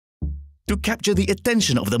To capture the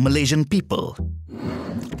attention of the Malaysian people,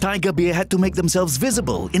 Tiger Beer had to make themselves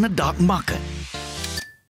visible in a dark market.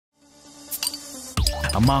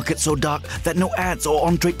 A market so dark that no ads or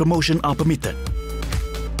on-trade promotion are permitted.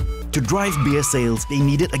 To drive beer sales, they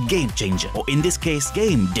needed a game changer, or in this case,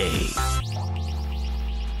 Gameday.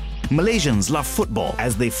 Malaysians love football.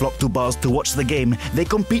 As they flock to bars to watch the game, they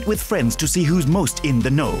compete with friends to see who's most in the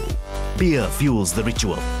know. Beer fuels the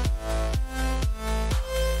ritual.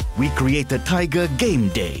 We created Tiger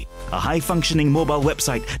Gameday, a high-functioning mobile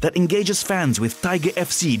website that engages fans with Tiger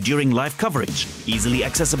FC during live coverage. Easily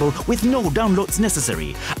accessible with no downloads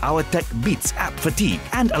necessary, our tech beats app fatigue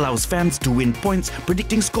and allows fans to win points,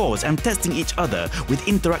 predicting scores and testing each other with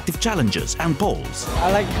interactive challenges and polls.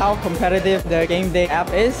 I like how competitive the Gameday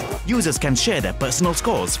app is. Users can share their personal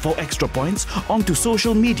scores for extra points onto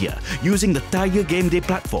social media using the Tiger Gameday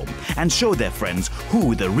platform and show their friends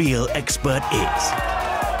who the real expert is.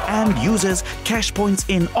 And users cash points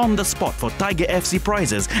in on the spot for Tiger FC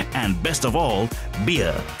prizes and, best of all,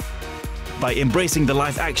 beer. By embracing the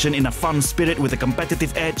live action in a fun spirit with a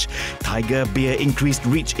competitive edge, Tiger Beer increased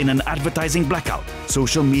reach in an advertising blackout.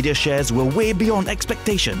 Social media shares were way beyond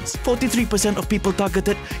expectations. 43% of people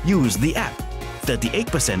targeted used the app.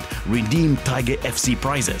 38% redeemed Tiger FC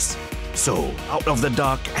prizes. So, out of the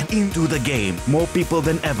dark and into the game, more people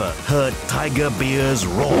than ever heard Tiger Beer's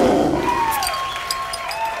roar.